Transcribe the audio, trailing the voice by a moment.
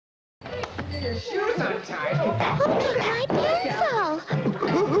your shoes untied. Oh, my pencil.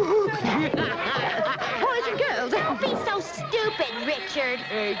 Boys and girls, Don't be so stupid, Richard.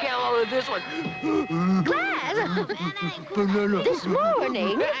 Hey, get a load of this one. class.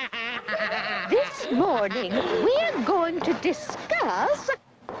 This morning, we're going to discuss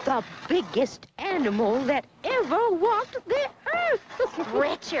the biggest animal that ever walked the earth.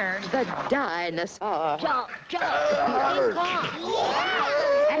 Richard. The dinosaur. Jump.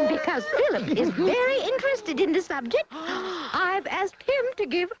 And because Philip is very interested in the subject, I've asked him to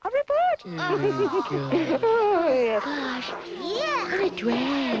give a report. Oh, yes. Gosh, yeah. What a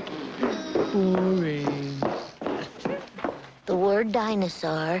drag. Boring. The word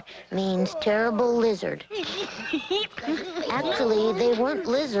dinosaur means terrible lizard. Actually, they weren't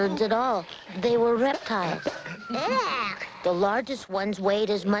lizards at all. They were reptiles. The largest ones weighed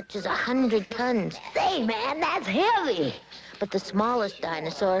as much as 100 tons. Say, man, that's heavy. But the smallest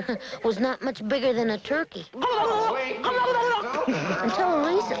dinosaur was not much bigger than a turkey. Until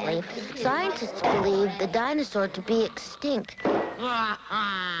recently, scientists believed the dinosaur to be extinct.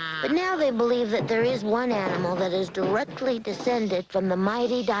 But now they believe that there is one animal that is directly descended from the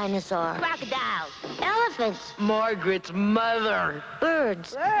mighty dinosaur. Crocodiles. Elephants, Margaret's mother.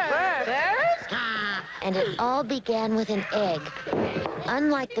 birds, and it all began with an egg.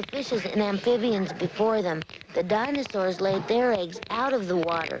 Unlike the fishes and amphibians before them, the dinosaurs laid their eggs out of the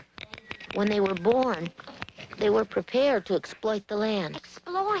water. When they were born, they were prepared to exploit the land.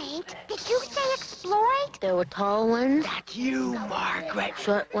 Exploit? Did you say exploit? There were tall ones, That's you, Margaret.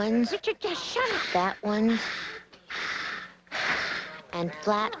 short ones, Richard, just shut up. fat ones, and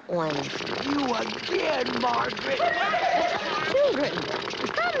flat ones. You again, Margaret. Children,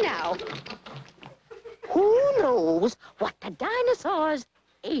 come now. Who knows what the dinosaurs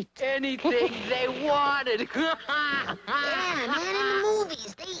ate? Anything they wanted. Yeah, man, in the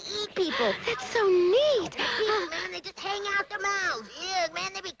movies, they eat people. That's so neat. People, man, they just hang out their mouths. Yeah,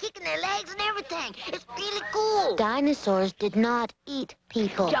 man, they be kicking their legs and everything. It's really cool. Dinosaurs did not eat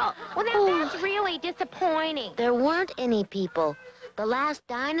people. Well, that's really disappointing. There weren't any people. The last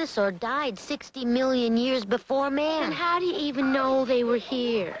dinosaur died 60 million years before man. And how do you even know they were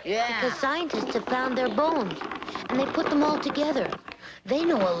here? Because scientists have found their bones, and they put them all together. They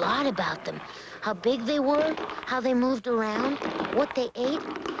know a lot about them. How big they were, how they moved around, what they ate.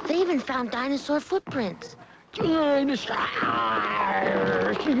 They even found dinosaur footprints.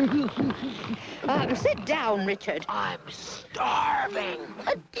 Sit down, Richard. I'm starving.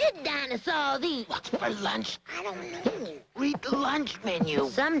 What did dinosaurs eat? What's for lunch? I don't know. Read the lunch menu.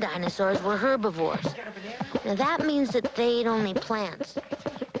 Some dinosaurs were herbivores. Now that means that they ate only plants.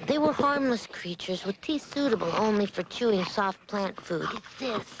 They were harmless creatures with teeth suitable only for chewing soft plant food.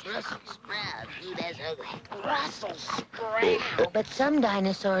 Brussels sprout. But some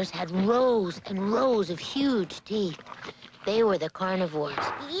dinosaurs had rows and rows of huge teeth. They were the carnivores.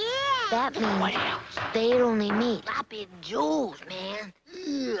 Yeah. That What means else? they ate only meat. Floppy jewels, man.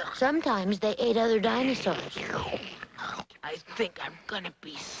 Sometimes they ate other dinosaurs. I think I'm gonna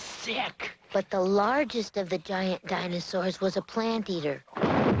be sick. But the largest of the giant dinosaurs was a plant eater.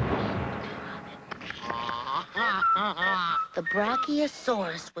 The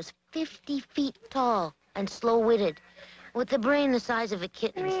Brachiosaurus was 50 feet tall and slow-witted, with a brain the size of a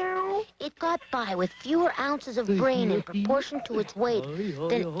kitten's. It got by with fewer ounces of brain in proportion to its weight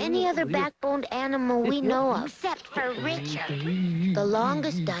than any other backboned animal we know of. Except for Richard. The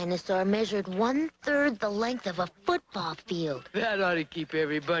longest dinosaur measured 1/3 the length of a football field. That ought to keep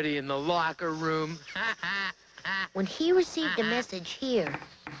everybody in the locker room. When he received a message here,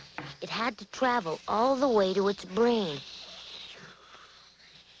 it had to travel all the way to its brain.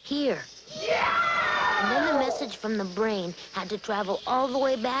 Here. And then the message from the brain had to travel all the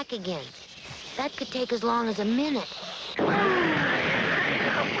way back again. That could take as long as a minute.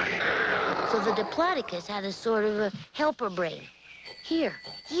 So the Diplodocus had a sort of a helper brain. Here.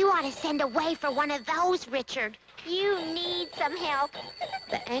 You ought to send away for one of those, Richard. You need some help.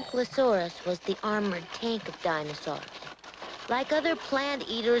 The Ankylosaurus was the armored tank of dinosaurs. Like other plant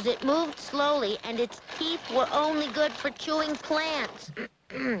eaters, it moved slowly, and its teeth were only good for chewing plants.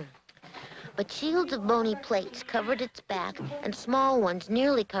 But shields of bony plates covered its back, and small ones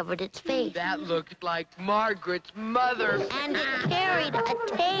nearly covered its face. That looked like Margaret's mother. And it carried a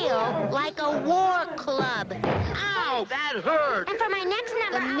tail like a war club. Ow, that hurt. And for my next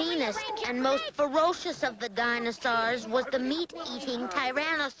number, The meanest and most ferocious of the dinosaurs was the meat-eating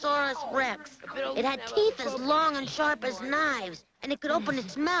Tyrannosaurus rex. It had teeth as long and sharp as knives, and it could open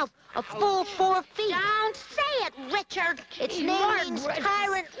its mouth a full 4 feet. don't say it, Richard. Its name means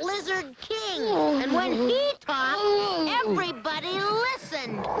Tyrant Lizard King. And when he talked, everybody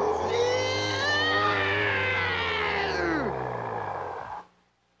listened.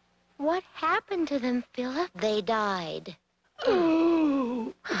 happened to them, Philip? They died.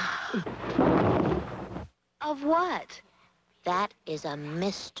 Of what? That is a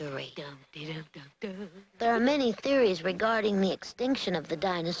mystery. There are many theories regarding the extinction of the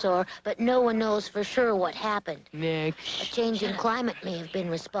dinosaur, but no one knows for sure what happened. A change in climate may have been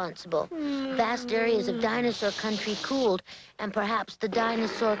responsible. Vast areas of dinosaur country cooled, and perhaps the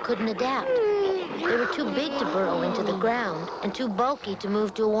dinosaur couldn't adapt. They were too big to burrow into the ground and too bulky to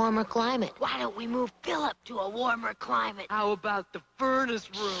move to a warmer climate. Why don't we move Philip to a warmer climate? How about the furnace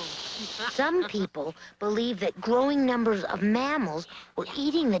room? Some people believe that growing numbers of mammals were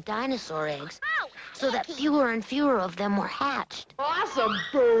eating the dinosaur eggs so that fewer and fewer of them were hatched. Awesome,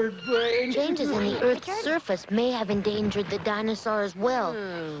 bird brain. Changes in the Earth's surface may have endangered the dinosaur as well.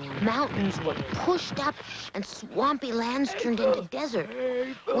 Mountains were pushed up and swampy lands turned into desert.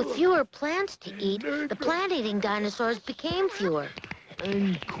 With fewer plants to eat, the plant-eating dinosaurs became fewer.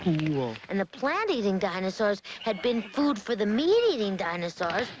 Uncool. And the plant-eating dinosaurs had been food for the meat-eating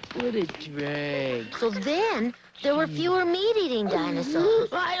dinosaurs. What a drag. So then, there were fewer meat-eating dinosaurs.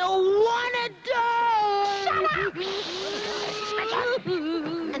 I don't want to die!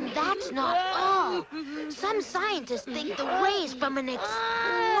 And that's not all. Some scientists think the rays from an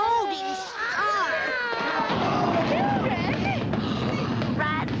exploding star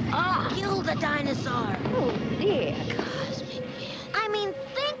killed the dinosaur. Oh, dear. I mean,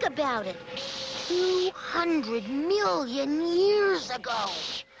 think about it. 200 million years ago.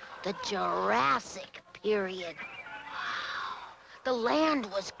 The Jurassic period. The land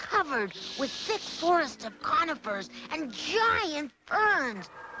was covered with thick forests of conifers and giant ferns.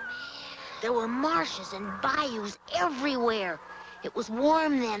 There were marshes and bayous everywhere. It was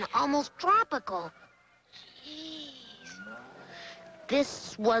warm then, almost tropical. Jeez.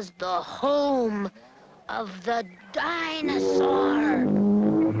 This was the home of the dinosaur.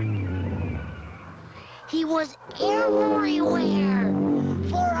 He was everywhere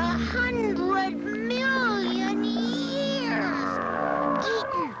for 100 million years.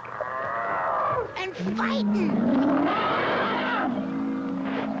 Eating and fighting.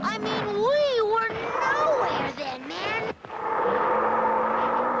 I mean, we were nowhere then, man.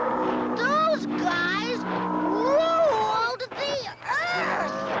 Those guys ruled the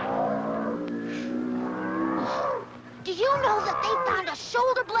earth. Do you know that they found a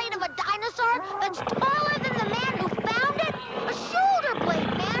shoulder blade of a dinosaur that's taller than the man who found it? A shoulder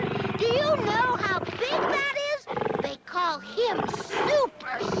blade, man. Do you know how big that is? They call him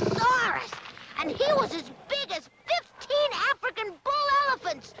Supersaurus. And he was as big as 15 African bull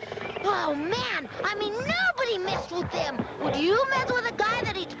elephants. Oh, man. I mean, nobody messed with them. Would you mess with a guy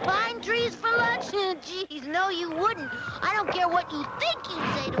that eats pine trees for lunch? Geez, no, you wouldn't. I don't care what you think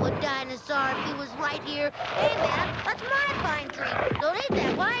you'd say to a dinosaur if he was right here. Hey, man, that's my pine tree. Don't eat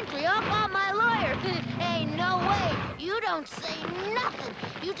that pine tree. I'll call my lawyer. Hey, no way. You don't say nothing.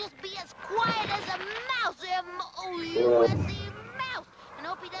 You just be as quiet as a mouse. M-O-U-S-E, mouse. And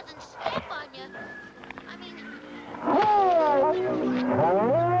hope he doesn't step on you. I mean...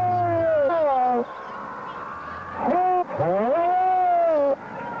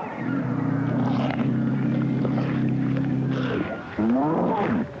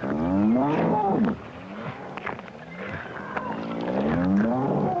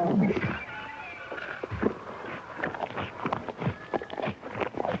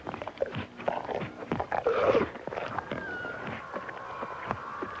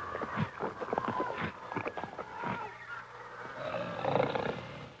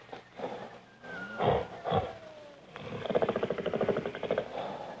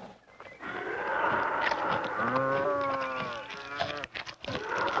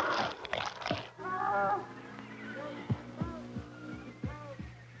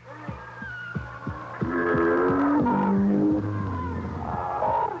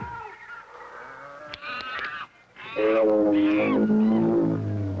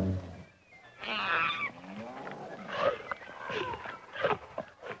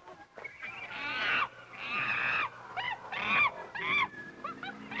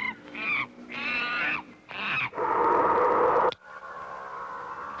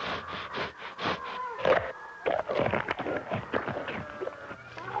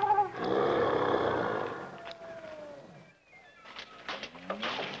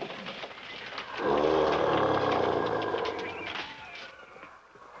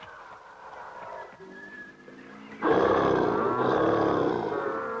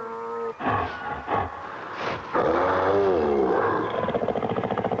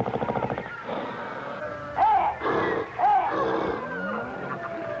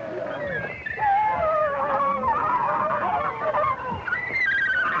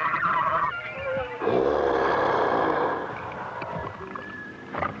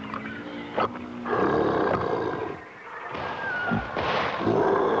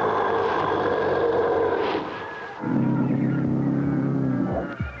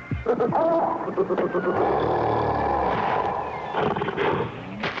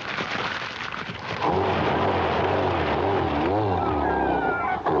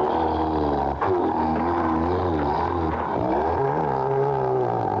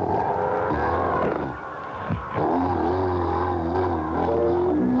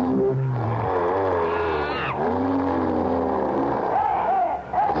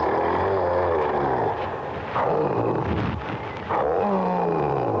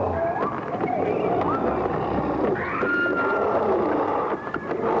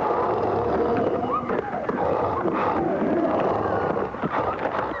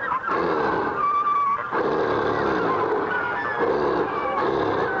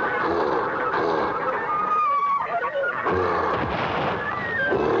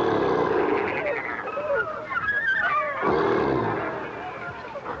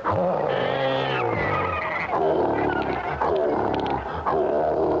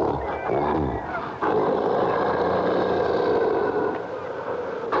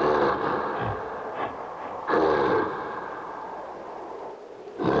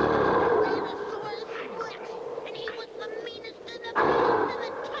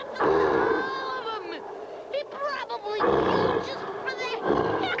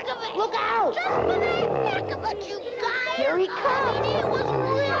 Here he comes. It was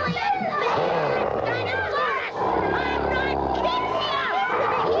really a bad Dinosaurs! I'm not kidding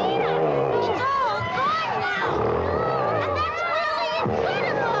you! It's all gone now! And that's really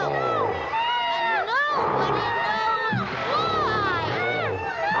incredible! And nobody knows why!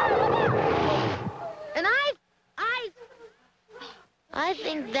 And I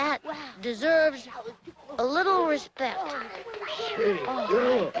think that deserves a little respect.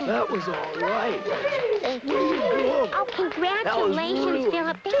 That was all right. Thank you. Oh, congratulations,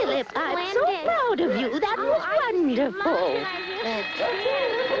 Philip. Philip, I'm so proud of you. That was wonderful.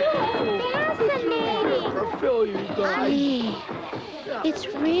 Fascinating. For Phil, you guys. It's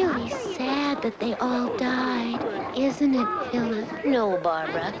really sad that they all died, isn't it, Philip? No,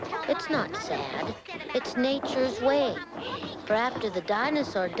 Barbara, it's not sad. It's nature's way. For after the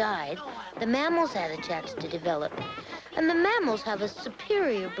dinosaur died, the mammals had a chance to develop. And the mammals have a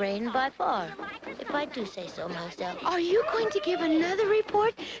superior brain by far, if I do say so myself. Are you going to give another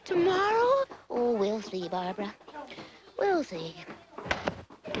report tomorrow? Oh, we'll see, Barbara. We'll see.